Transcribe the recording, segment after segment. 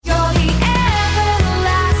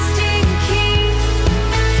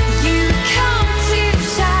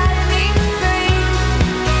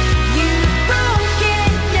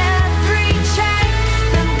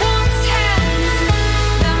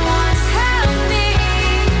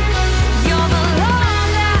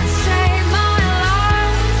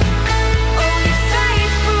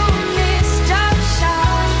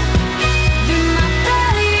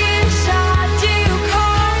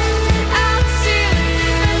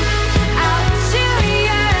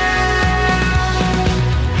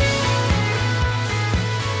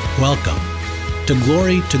to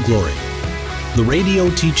Glory, the radio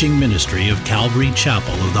teaching ministry of Calvary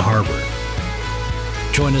Chapel of the Harbor.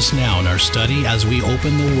 Join us now in our study as we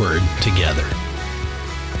open the Word together.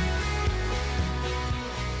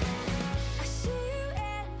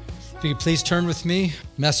 If you could please turn with me.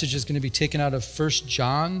 The message is going to be taken out of 1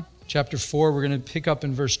 John chapter 4. We're going to pick up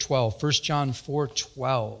in verse 12. 1 John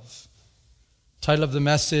 4:12. Title of the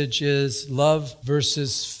message is Love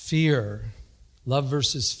versus Fear. Love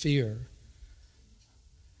versus fear.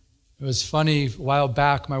 It was funny, a while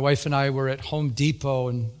back, my wife and I were at Home Depot,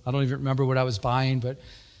 and I don't even remember what I was buying, but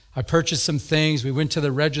I purchased some things. We went to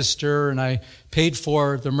the register, and I paid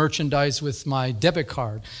for the merchandise with my debit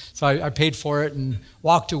card. So I paid for it and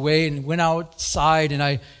walked away and went outside, and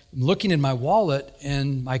I'm looking in my wallet,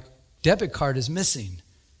 and my debit card is missing.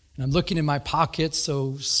 And I'm looking in my pockets,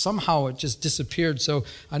 so somehow it just disappeared. So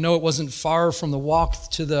I know it wasn't far from the walk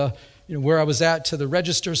to the where I was at to the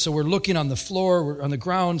register, so we're looking on the floor, we're on the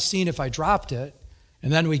ground, seeing if I dropped it.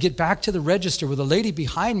 And then we get back to the register where the lady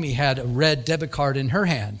behind me had a red debit card in her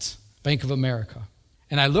hand, Bank of America.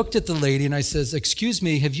 And I looked at the lady and I says, "Excuse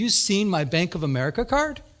me, have you seen my Bank of America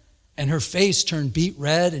card?" And her face turned beet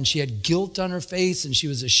red and she had guilt on her face and she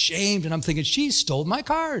was ashamed. And I'm thinking, she stole my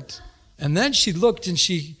card. And then she looked and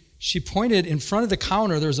she pointed in front of the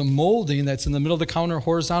counter. There's a molding that's in the middle of the counter,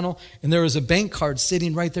 horizontal, and there was a bank card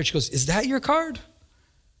sitting right there. She goes, "Is that your card?"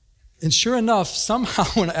 And sure enough, somehow,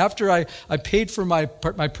 after I paid for my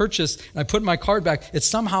purchase and I put my card back, it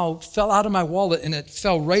somehow fell out of my wallet and it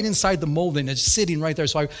fell right inside the molding. It's sitting right there.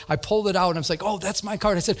 So I pulled it out and I was like, "Oh, that's my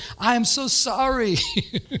card." I said, "I am so sorry."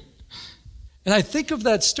 And I think of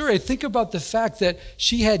that story. I think about the fact that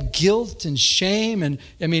she had guilt and shame. And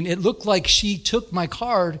it looked like she took my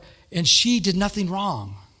card and she did nothing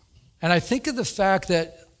wrong. And I think of the fact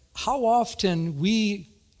that how often we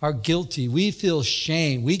are guilty. We feel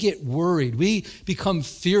shame. We get worried. We become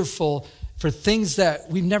fearful for things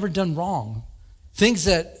that we've never done wrong. Things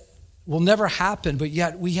that will never happen, but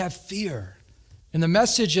yet we have fear. And the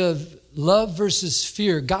message of love versus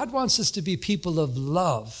fear, God wants us to be people of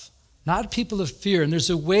love, not people of fear. And there's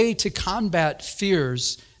a way to combat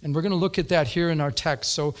fears, and we're going to look at that here in our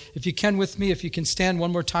text. So if you can with me, if you can stand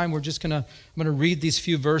one more time, I'm going to read these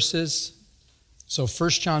few verses. So 1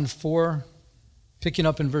 John 4, picking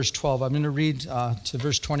up in verse 12. I'm going to read to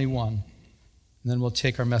verse 21, and then we'll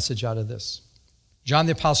take our message out of this. John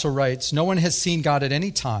the Apostle writes, "No one has seen God at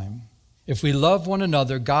any time. If we love one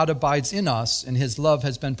another, God abides in us, and his love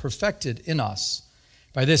has been perfected in us.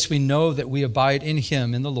 By this we know that we abide in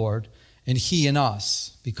him, in the Lord, and he in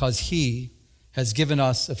us, because he has given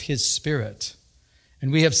us of his Spirit.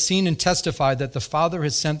 And we have seen and testified that the Father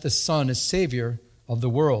has sent the Son as Savior of the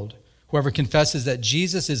world. Whoever confesses that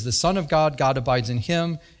Jesus is the Son of God, God abides in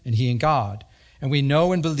him, and he in God. And we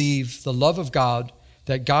know and believe the love of God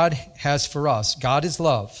that God has for us. God is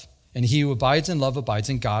love, and he who abides in love abides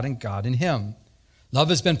in God, and God in him. Love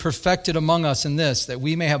has been perfected among us in this, that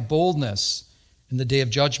we may have boldness in the day of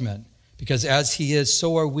judgment, because as he is,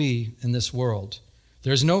 so are we in this world.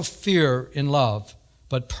 There is no fear in love,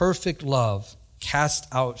 but perfect love casts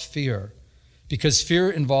out fear, because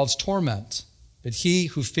fear involves torment. But he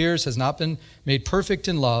who fears has not been made perfect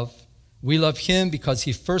in love. We love him because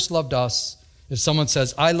he first loved us. If someone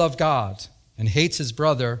says, 'I love God,' and hates his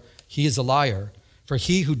brother, he is a liar. For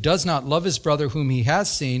he who does not love his brother whom he has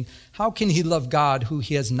seen, how can he love God who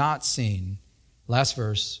he has not seen?" Last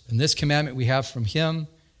verse. "And this commandment we have from him,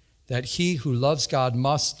 that he who loves God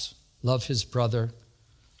must love his brother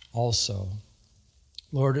also."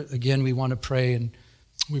 Lord, again, we want to pray, and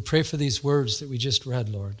we pray for these words that we just read,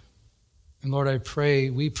 Lord. And Lord,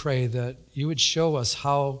 we pray that you would show us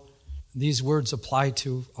how these words apply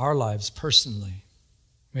to our lives personally.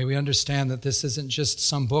 May we understand that this isn't just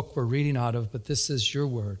some book we're reading out of, but this is your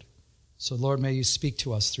word. So Lord, may you speak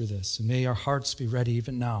to us through this, and may our hearts be ready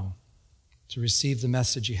even now to receive the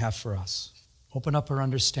message you have for us. Open up our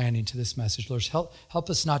understanding to this message. Lord, help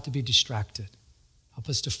us not to be distracted. Help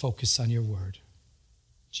us to focus on your word.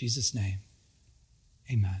 In Jesus' name,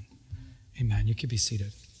 amen. Amen. You can be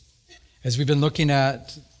seated. As we've been looking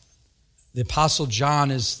at, the Apostle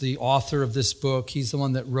John is the author of this book. He's the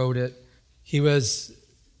one that wrote it. He was,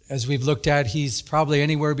 as we've looked at, he's probably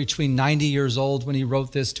anywhere between 90 years old when he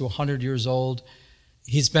wrote this to 100 years old.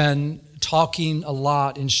 He's been talking a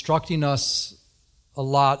lot, instructing us a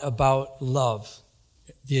lot about love,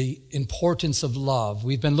 the importance of love.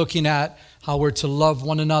 We've been looking at how we're to love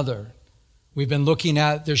one another. We've been looking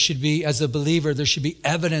at there should be, as a believer, there should be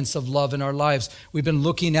evidence of love in our lives. We've been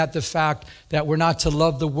looking at the fact that we're not to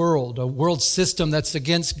love the world, a world system that's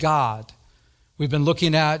against God. We've been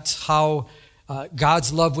looking at how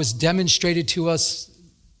God's love was demonstrated to us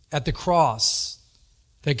at the cross.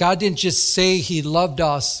 That God didn't just say he loved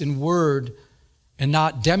us in word and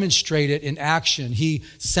not demonstrate it in action. He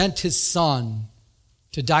sent his son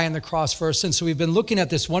to die on the cross for our sins. So we've been looking at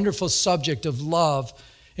this wonderful subject of love.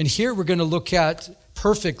 And here we're going to look at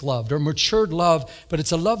perfect love or matured love, but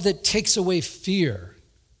it's a love that takes away fear.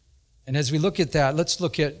 And as we look at that, let's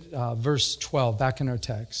look at verse 12 back in our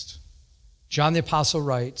text. John the Apostle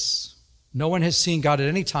writes, "No one has seen God at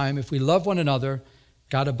any time. If we love one another,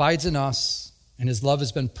 God abides in us, and his love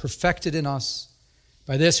has been perfected in us.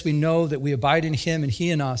 By this we know that we abide in him and he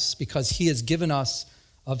in us, because he has given us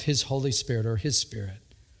of his Holy Spirit," or his Spirit.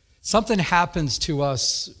 Something happens to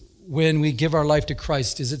us when we give our life to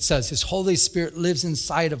Christ, as it says, his Holy Spirit lives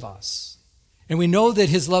inside of us. And we know that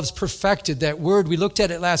his love's perfected. That word, we looked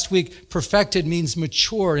at it last week, perfected means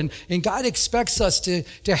mature. And God expects us to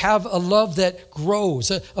have a love that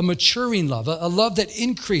grows, a maturing love, a love that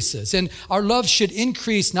increases. And our love should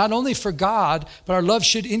increase not only for God, but our love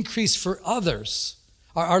should increase for others.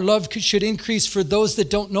 Our love should increase for those that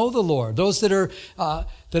don't know the Lord, those that are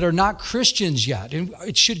not Christians yet. And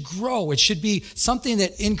it should grow. It should be something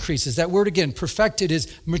that increases. That word again, perfected, is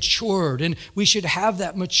matured. And we should have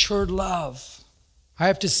that matured love. I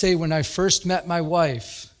have to say, when I first met my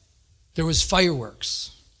wife, there was fireworks.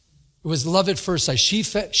 It was love at first sight.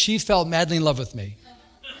 She fell madly in love with me.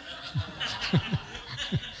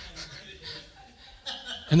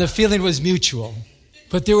 And the feeling was mutual.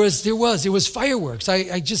 But it was fireworks.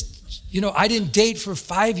 I didn't date for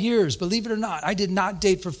 5 years. Believe it or not, I did not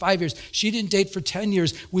date for 5 years. She didn't date for 10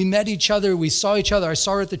 years. We met each other. We saw each other. I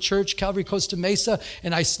saw her at the church, Calvary Costa Mesa,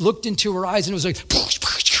 and I looked into her eyes, and it was like,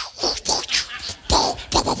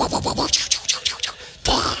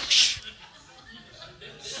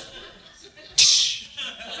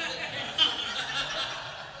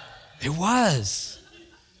 it was.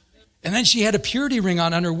 And then she had a purity ring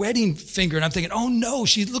on her wedding finger. And I'm thinking, oh no,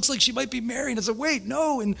 she looks like she might be married. And I said, wait,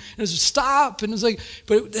 no. And it was stop. And it was like,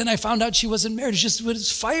 but then I found out she wasn't married. It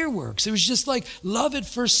was fireworks. It was just like love at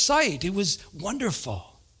first sight. It was wonderful.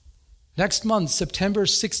 Next month, September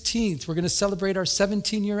 16th, we're going to celebrate our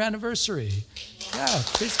 17-year anniversary. Yeah,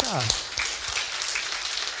 praise God.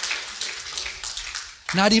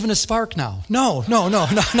 Not even a spark now. No.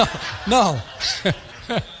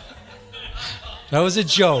 That was a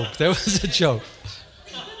joke.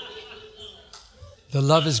 The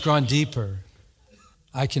love has grown deeper.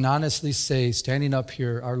 I can honestly say, standing up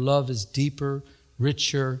here, our love is deeper,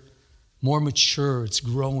 richer, more mature. It's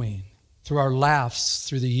growing. Through our laughs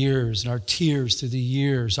through the years, and our tears through the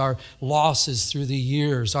years, our losses through the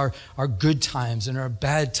years, our good times and our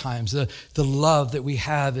bad times. The love that we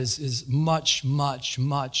have is much, much,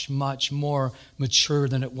 much, much more mature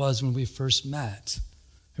than it was when we first met.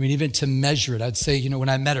 I mean, even to measure it, I'd say, when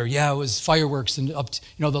I met her, it was fireworks and up to,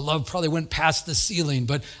 the love probably went past the ceiling,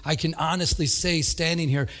 but I can honestly say, standing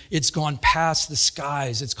here, it's gone past the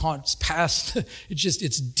skies. It's gone past,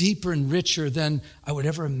 it's deeper and richer than I would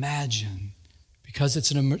ever imagine, because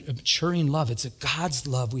it's a maturing love. It's a God's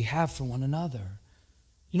love we have for one another.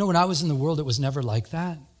 When I was in the world, it was never like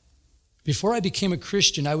that. Before I became a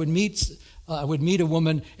Christian, I would meet a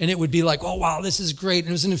woman, and it would be like, oh, wow, this is great. And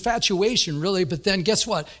it was an infatuation, really. But then guess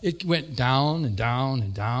what? It went down and down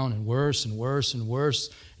and down and worse and worse and worse.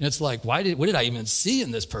 And it's like, what did I even see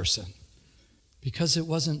in this person? Because it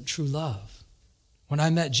wasn't true love. When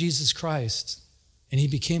I met Jesus Christ and he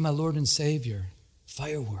became my Lord and Savior,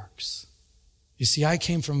 fireworks. You see, I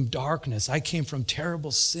came from darkness. I came from terrible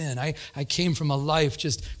sin. I came from a life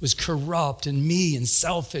just was corrupt and me and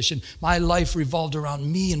selfish, and my life revolved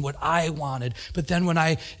around me and what I wanted. But then when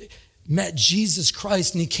I met Jesus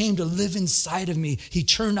Christ and he came to live inside of me, he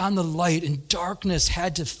turned on the light and darkness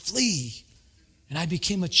had to flee. And I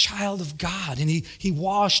became a child of God, and he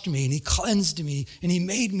washed me and he cleansed me and he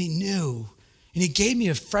made me new. And he gave me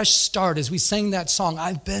a fresh start as we sang that song,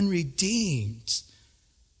 I've been redeemed.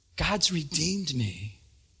 God's redeemed me,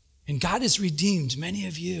 and God has redeemed many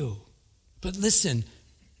of you. But listen,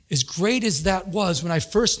 as great as that was when I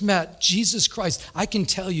first met Jesus Christ, I can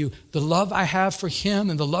tell you the love I have for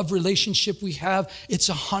him and the love relationship we have, it's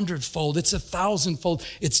 100-fold, it's 1,000-fold,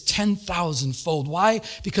 it's 10,000-fold. Why?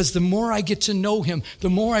 Because the more I get to know him,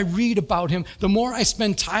 the more I read about him, the more I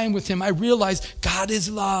spend time with him, I realize God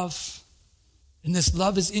is love, and this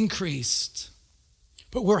love is increased.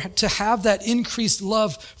 But we're to have that increased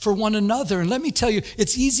love for one another. And let me tell you,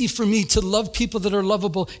 it's easy for me to love people that are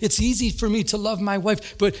lovable. It's easy for me to love my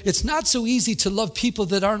wife, but it's not so easy to love people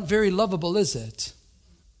that aren't very lovable, is it?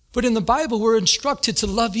 But in the Bible, we're instructed to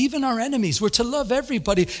love even our enemies. We're to love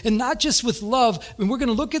everybody, and not just with love. And we're going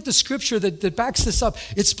to look at the scripture that backs this up.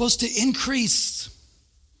 It's supposed to increase.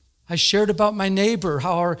 I shared about my neighbor,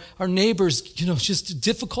 how our neighbor's, just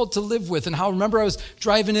difficult to live with. And how, remember, I was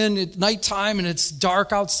driving in at nighttime and it's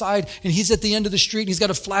dark outside and he's at the end of the street and he's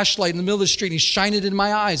got a flashlight in the middle of the street and he's shining it in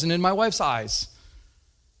my eyes and in my wife's eyes.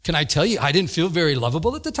 Can I tell you, I didn't feel very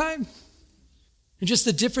lovable at the time. And just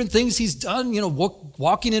the different things he's done,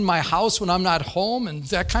 walking in my house when I'm not home and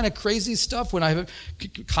that kind of crazy stuff. When I have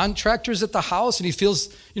contractors at the house and he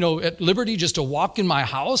feels, at liberty just to walk in my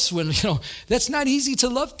house when, that's not easy to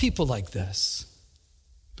love people like this.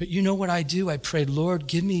 But you know what I do? I pray, Lord,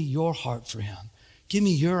 give me your heart for him. Give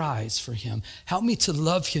me your eyes for him. Help me to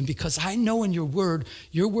love him because I know in your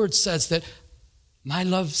word says that my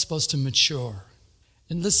love is supposed to mature.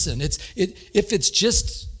 And listen, if it's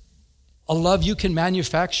just a love you can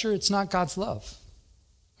manufacture, it's not God's love.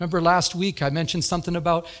 Remember last week I mentioned something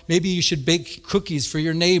about maybe you should bake cookies for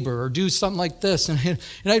your neighbor or do something like this. And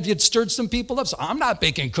I had stirred some people up. So I'm not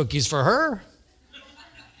baking cookies for her.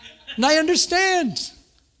 And I understand.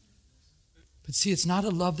 But see, it's not a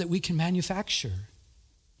love that we can manufacture.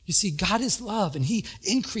 You see, God is love, and he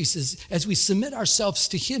increases as we submit ourselves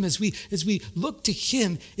to him, as we look to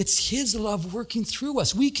him. It's his love working through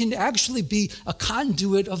us. We can actually be a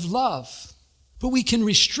conduit of love. But we can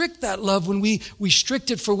restrict that love when we restrict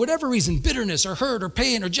it for whatever reason, bitterness or hurt or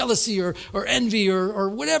pain or jealousy or envy or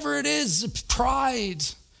whatever it is, pride.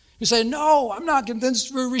 We say, no, I'm not going to. Then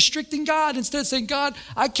we're restricting God instead of saying, God,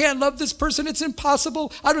 I can't love this person. It's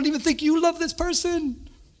impossible. I don't even think you love this person.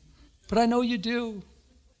 But I know you do.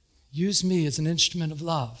 Use me as an instrument of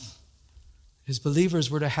love. As believers,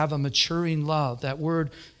 we're to have a maturing love. That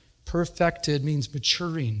word perfected means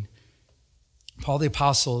maturing. Paul the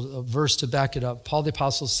Apostle, a verse to back it up, Paul the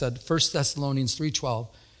Apostle said, 1 Thessalonians 3:12,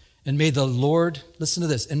 and may the Lord, listen to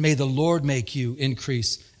this, and may the Lord make you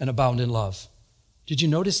increase and abound in love. Did you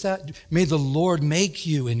notice that? May the Lord make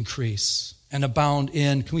you increase and abound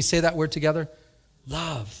in, can we say that word together?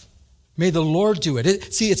 Love. May the Lord do it.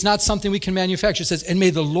 It's not something we can manufacture. It says, and may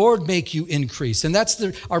the Lord make you increase. And that's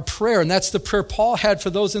our prayer. And that's the prayer Paul had for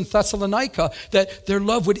those in Thessalonica, that their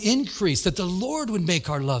love would increase, that the Lord would make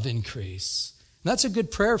our love increase. And that's a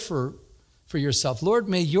good prayer for yourself. Lord,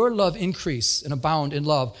 may your love increase and abound in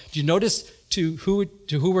love. Do you notice to who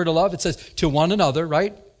we're to love? It says to one another,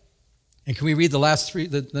 right? And can we read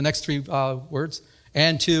the next three words?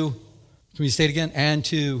 And to, can we say it again? And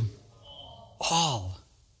to all.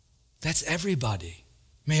 That's everybody.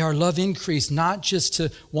 May our love increase, not just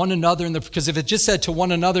to one another. Because if it just said to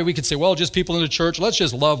one another, we could say, well, just people in the church, let's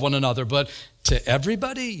just love one another. But to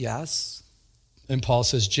everybody, yes. And Paul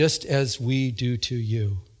says, just as we do to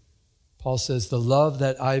you. Paul says, the love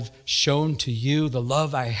that I've shown to you, the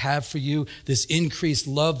love I have for you, this increased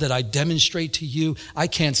love that I demonstrate to you, I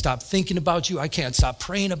can't stop thinking about you. I can't stop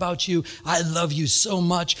praying about you. I love you so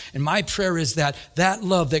much. And my prayer is that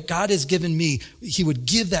love that God has given me, he would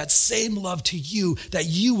give that same love to you, that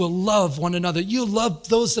you will love one another. You'll love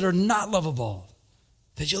those that are not lovable,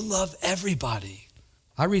 that you'll love everybody.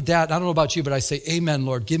 I read that, I don't know about you, but I say, amen,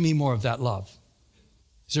 Lord, give me more of that love.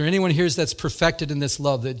 Is there anyone here that's perfected in this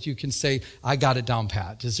love that you can say, I got it down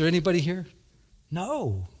pat? Is there anybody here?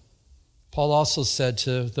 No. Paul also said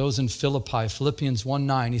to those in Philippi, Philippians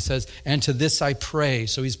 1:9, he says, and to this I pray.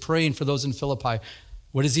 So he's praying for those in Philippi.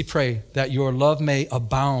 What does he pray? That your love may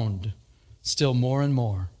abound still more and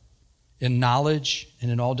more in knowledge and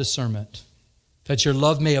in all discernment. That your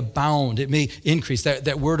love may abound, it may increase.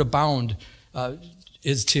 That word abound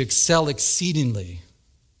is to excel exceedingly.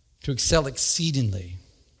 To excel exceedingly.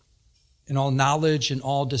 In all knowledge and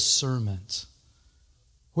all discernment.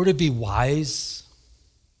 We're to be wise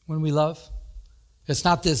when we love. It's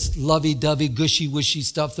not this lovey-dovey, gushy-wishy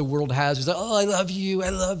stuff the world has. It's like, oh, I love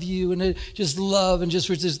you, and it just love, and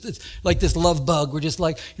we're just it's like this love bug. We're just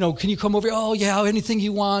like, can you come over here? Oh, yeah, anything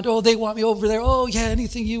you want. Oh, they want me over there. Oh, yeah,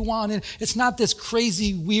 anything you want. And it's not this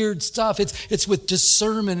crazy, weird stuff. It's with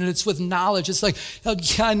discernment, and it's with knowledge. It's like, oh,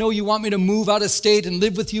 yeah, I know you want me to move out of state and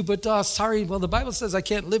live with you, but sorry, well, the Bible says I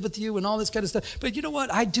can't live with you and all this kind of stuff. But you know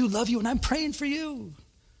what? I do love you, and I'm praying for you.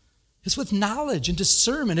 It's with knowledge and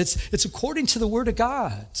discernment. It's according to the Word of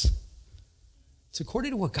God. It's according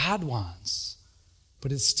to what God wants.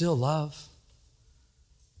 But it's still love.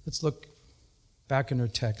 Let's look back in our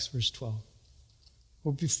text, verse 12.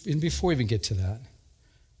 Well, before we even get to that,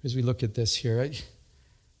 as we look at this here,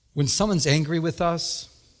 when someone's angry with us,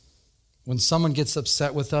 when someone gets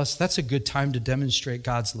upset with us, that's a good time to demonstrate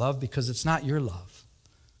God's love because it's not your love.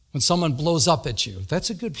 When someone blows up at you, that's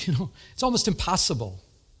a good, it's almost impossible.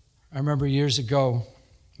 I remember years ago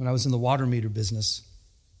when I was in the water meter business.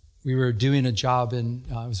 We were doing a job in,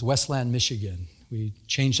 it was Westland, Michigan. We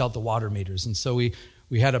changed out the water meters. And so we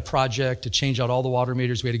had a project to change out all the water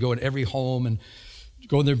meters. We had to go in every home and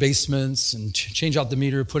go in their basements and change out the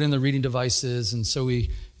meter, put in the reading devices. And so it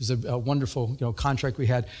was a wonderful contract we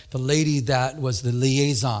had. The lady that was the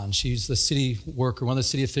liaison, she's the city worker, one of the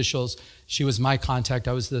city officials. She was my contact.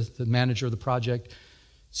 I was the manager of the project.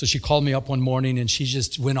 So she called me up one morning and she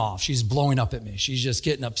just went off. She's blowing up at me. She's just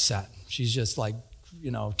getting upset. She's just like,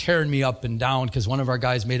 tearing me up and down because one of our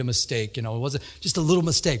guys made a mistake. It wasn't just a little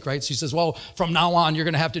mistake, right? So she says, well, from now on, you're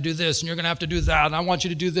going to have to do this and you're going to have to do that. And I want you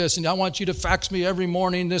to do this. And I want you to fax me every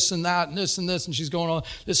morning, this and that and this and this. And she's going on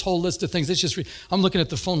this whole list of things. It's just, I'm looking at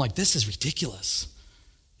the phone like, this is ridiculous.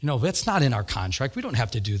 That's not in our contract. We don't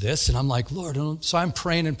have to do this. And I'm like, Lord. So I'm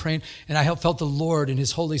praying and praying. And I felt the Lord and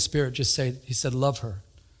his Holy Spirit just say, he said, love her.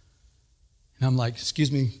 And I'm like,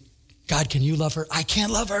 excuse me, God, can you love her? I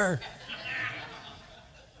can't love her.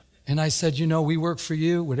 And I said, we work for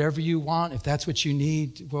you, whatever you want. If that's what you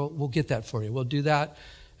need, we'll get that for you. We'll do that.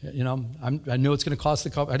 I know it's going to cost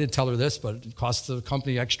the company. I didn't tell her this, but it costs the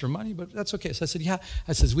company extra money, but that's okay. So I said, yeah.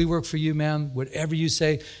 I says, we work for you, ma'am. Whatever you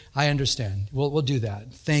say, I understand. We'll do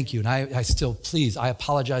that. Thank you. And I still, please, I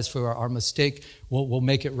apologize for our mistake. We'll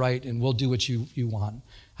make it right, and we'll do what you want.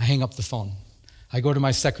 I hang up the phone. I go to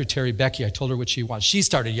my secretary, Becky. I told her what she wants. She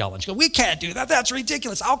started yelling. She goes, we can't do that. That's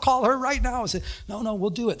ridiculous. I'll call her right now. I said, no, we'll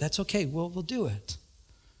do it. That's okay. We'll do it.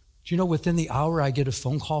 Do you know, within the hour, I get a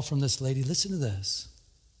phone call from this lady. Listen to this.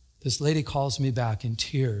 This lady calls me back in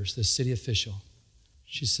tears, this city official.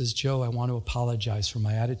 She says, Joe, I want to apologize for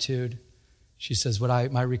my attitude. She says,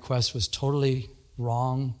 my request was totally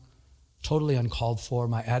wrong, totally uncalled for.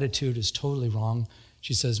 My attitude is totally wrong.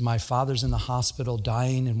 She says, my father's in the hospital,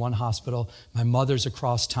 dying in one hospital. My mother's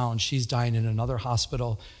across town. She's dying in another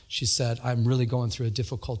hospital. She said, I'm really going through a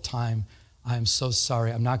difficult time. I am so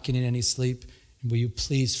sorry. I'm not getting any sleep. Will you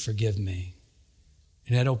please forgive me?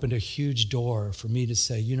 And that opened a huge door for me to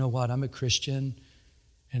say, you know what? I'm a Christian,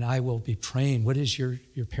 and I will be praying. What is your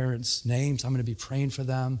parents' names? I'm going to be praying for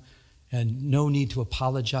them. And no need to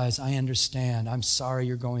apologize. I understand. I'm sorry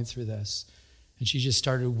you're going through this. And she just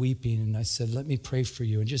started weeping, and I said, let me pray for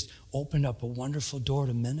you, and just opened up a wonderful door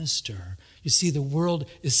to minister. You see, the world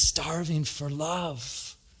is starving for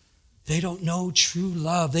love. They don't know true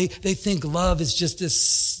love. They think love is just this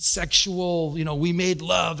sexual, we made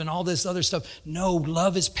love and all this other stuff. No,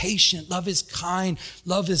 love is patient. Love is kind.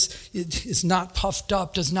 Love is not puffed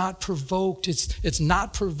up, does not provoke. It's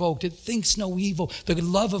not provoked. It thinks no evil. The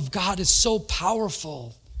love of God is so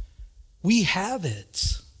powerful. We have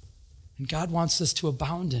it. And God wants us to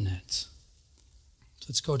abound in it.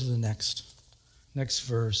 Let's go to the next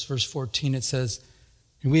verse. Verse 14, it says,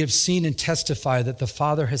 and we have seen and testify that the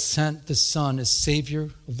Father has sent the Son as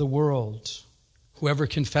Savior of the world. Whoever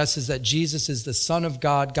confesses that Jesus is the Son of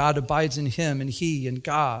God, God abides in him and he in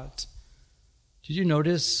God. Did you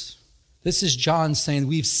notice? This is John saying,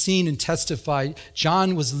 we've seen and testified.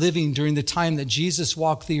 John was living during the time that Jesus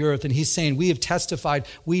walked the earth, and he's saying, we have testified.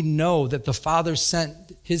 We know that the Father sent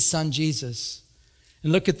his Son, Jesus.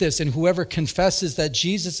 And look at this. And whoever confesses that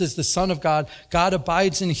Jesus is the Son of God, God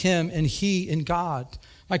abides in him and he in God.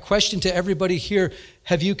 My question to everybody here,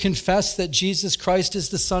 have you confessed that Jesus Christ is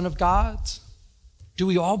the Son of God? Do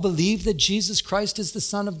we all believe that Jesus Christ is the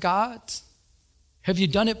Son of God? Have you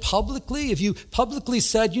done it publicly? Have you publicly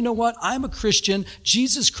said, you know what, I'm a Christian.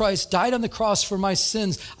 Jesus Christ died on the cross for my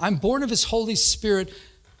sins. I'm born of his Holy Spirit.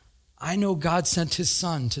 I know God sent his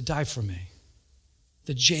Son to die for me.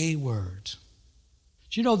 The J word.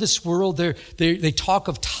 Do you know this world, they talk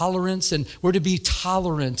of tolerance, and we're to be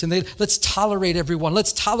tolerant, and let's tolerate everyone.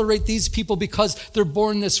 Let's tolerate these people because they're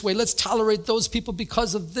born this way. Let's tolerate those people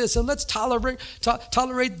because of this, and let's tolerate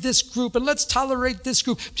this group, and let's tolerate this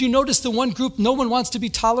group. Do you notice the one group no one wants to be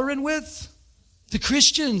tolerant with? The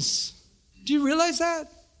Christians. Do you realize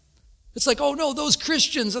that? It's like, oh no, those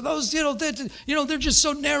Christians, and those, they're just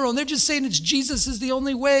so narrow, and they're just saying it's Jesus is the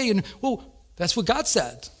only way, and well, that's what God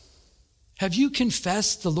said. Have you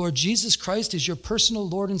confessed the Lord Jesus Christ as your personal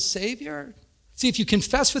Lord and Savior? See, if you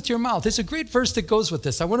confess with your mouth, there's a great verse that goes with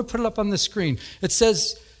this. I want to put it up on the screen. It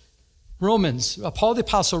says, Romans, Paul the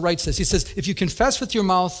Apostle writes this. He says, if you confess with your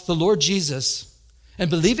mouth the Lord Jesus and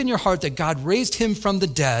believe in your heart that God raised him from the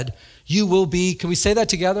dead, you will be, can we say that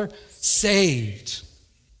together? Saved.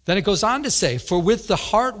 Then it goes on to say, for with the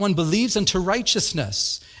heart one believes unto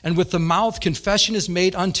righteousness, and with the mouth confession is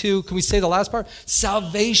made unto, can we say the last part?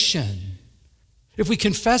 Salvation. If we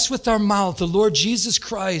confess with our mouth the Lord Jesus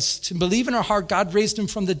Christ and believe in our heart God raised him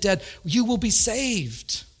from the dead, you will be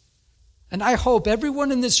saved. And I hope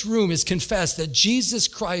everyone in this room has confessed that Jesus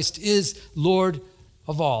Christ is Lord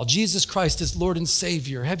of all. Jesus Christ is Lord and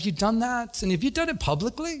Savior. Have you done that? And have you done it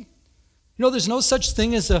publicly? You know, there's no such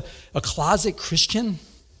thing as a closet Christian.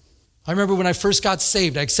 I remember when I first got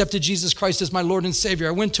saved, I accepted Jesus Christ as my Lord and Savior.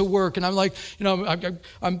 I went to work and I'm like, you know,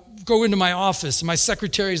 I'm go into my office and my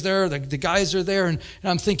secretary's there, the guys are there, and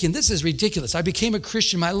I'm thinking, this is ridiculous. I became a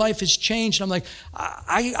Christian. My life has changed. I'm like,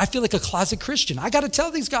 I feel like a closet Christian. I got to tell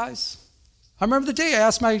these guys. I remember the day I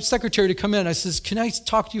asked my secretary to come in. I says, can I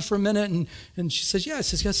talk to you for a minute? And she says, yeah. I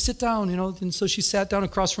says, yeah, sit down, you know. And so she sat down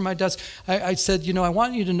across from my desk. I said, you know, I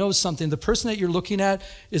want you to know something. The person that you're looking at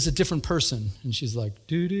is a different person. And she's like,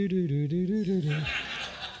 do.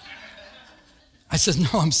 I said,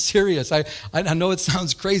 no, I'm serious. I know it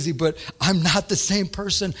sounds crazy, but I'm not the same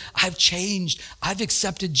person. I've changed. I've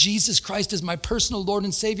accepted Jesus Christ as my personal Lord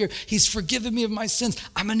and Savior. He's forgiven me of my sins.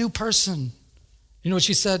 I'm a new person. You know what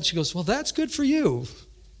she said? She goes, well, that's good for you.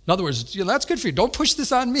 In other words, that's good for you. Don't push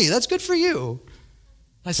this on me. That's good for you.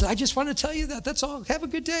 I said, I just want to tell you that. That's all. Have a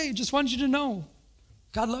good day. Just wanted you to know.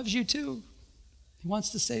 God loves you too. He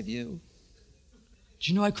wants to save you.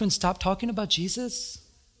 Do you know I couldn't stop talking about Jesus?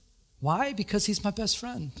 Why? Because he's my best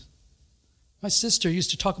friend. My sister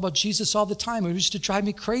used to talk about Jesus all the time. It used to drive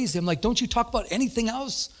me crazy. I'm like, don't you talk about anything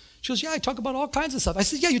else? She goes, yeah, I talk about all kinds of stuff. I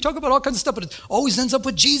said, yeah, you talk about all kinds of stuff, but it always ends up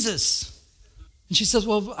with Jesus. And she says,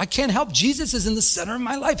 well, I can't help. Jesus is in the center of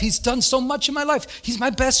my life. He's done so much in my life. He's my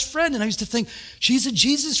best friend. And I used to think, she's a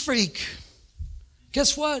Jesus freak.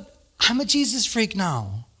 Guess what? I'm a Jesus freak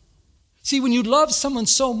now. See, when you love someone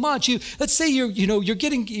so much, let's say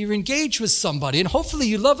you're engaged with somebody, and hopefully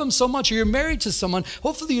you love them so much, or you're married to someone,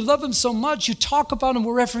 hopefully you love them so much, you talk about him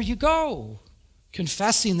wherever you go,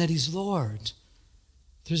 confessing that he's Lord.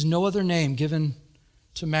 There's no other name given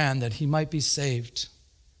to man that he might be saved.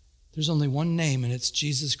 There's only one name, and it's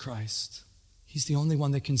Jesus Christ. He's the only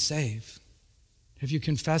one that can save. Have you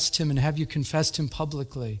confessed him, and have you confessed him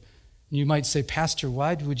publicly? And you might say, Pastor,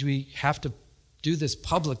 why would we have to do this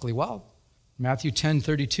publicly? Well, Matthew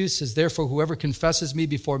 10:32 says, therefore, whoever confesses me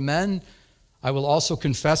before men, I will also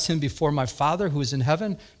confess him before my Father who is in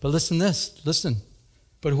heaven. But listen.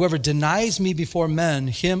 But whoever denies me before men,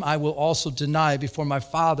 him I will also deny before my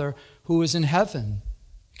Father who is in heaven.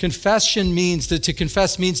 Confession means to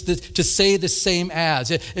confess means to say the same as.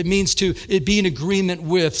 It means to be in agreement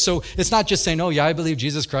with. So it's not just saying, oh yeah, I believe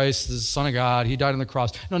Jesus Christ is the Son of God. He died on the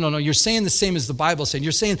cross. No. You're saying the same as the Bible is saying.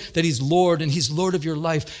 You're saying that he's Lord and he's Lord of your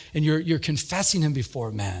life, and you're confessing him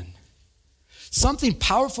before men. Something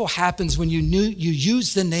powerful happens when you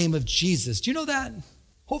use the name of Jesus. Do you know that?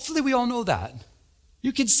 Hopefully we all know that.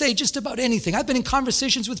 You can say just about anything. I've been in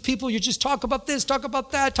conversations with people, you just talk about this, talk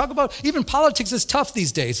about that, talk about, even politics is tough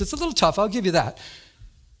these days. It's a little tough, I'll give you that.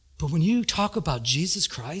 But when you talk about Jesus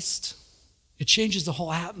Christ, it changes the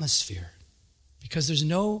whole atmosphere, because there's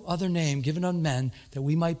no other name given on men that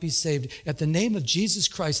we might be saved. At the name of Jesus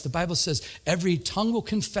Christ, the Bible says, every tongue will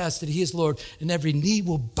confess that he is Lord, and every knee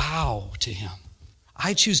will bow to him.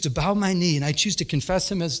 I choose to bow my knee, and I choose to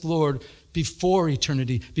confess him as Lord before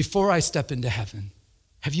eternity, before I step into heaven.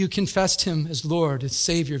 Have you confessed him as Lord, as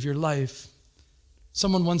Savior of your life?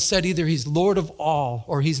 Someone once said either he's Lord of all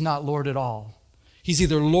or he's not Lord at all. He's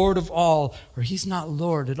either Lord of all or he's not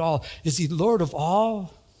Lord at all. Is he Lord of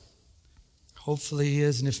all? Hopefully he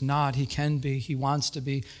is, and if not, he can be. He wants to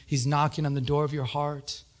be. He's knocking on the door of your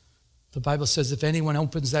heart. The Bible says if anyone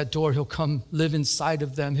opens that door, he'll come live inside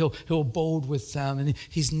of them. He'll abode with them. And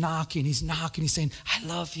he's knocking. He's saying, I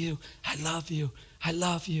love you. I love you. I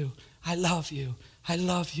love you. I love you. I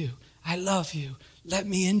love you. I love you. Let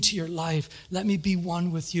me into your life. Let me be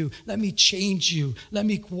one with you. Let me change you. Let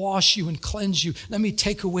me wash you and cleanse you. Let me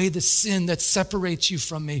take away the sin that separates you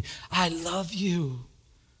from me. I love you.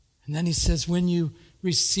 And then he says, when you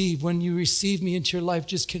receive me into your life,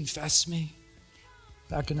 just confess me.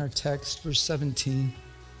 Back in our text, verse 17.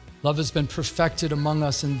 Love has been perfected among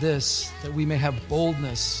us in this, that we may have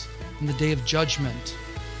boldness in the day of judgment.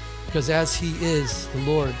 Because as he is, the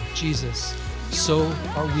Lord Jesus, so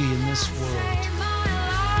are we in this world.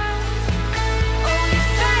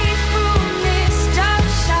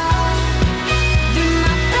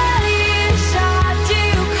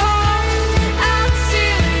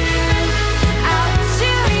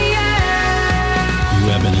 You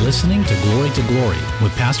have been listening to Glory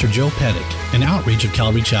with Pastor Joe Pettick, an outreach of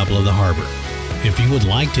Calvary Chapel of the Harbor. If you would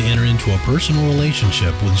like to enter into a personal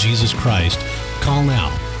relationship with Jesus Christ, call now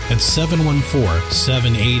at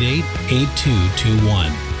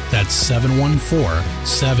 714-788-8221. That's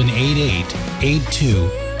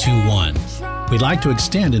 714-788-8221. We'd like to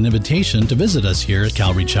extend an invitation to visit us here at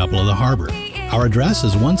Calvary Chapel of the Harbor. Our address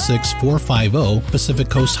is 16450 Pacific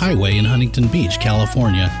Coast Highway in Huntington Beach,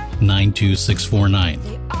 California, 92649.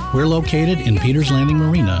 We're located in Peters Landing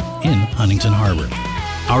Marina in Huntington Harbor.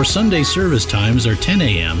 Our Sunday service times are 10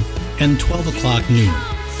 a.m. and 12 o'clock noon.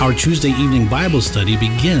 Our Tuesday evening Bible study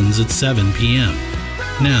begins at 7 p.m.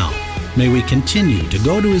 Now, may we continue to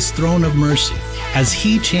go to His throne of mercy as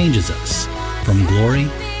He changes us from glory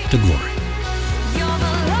to glory.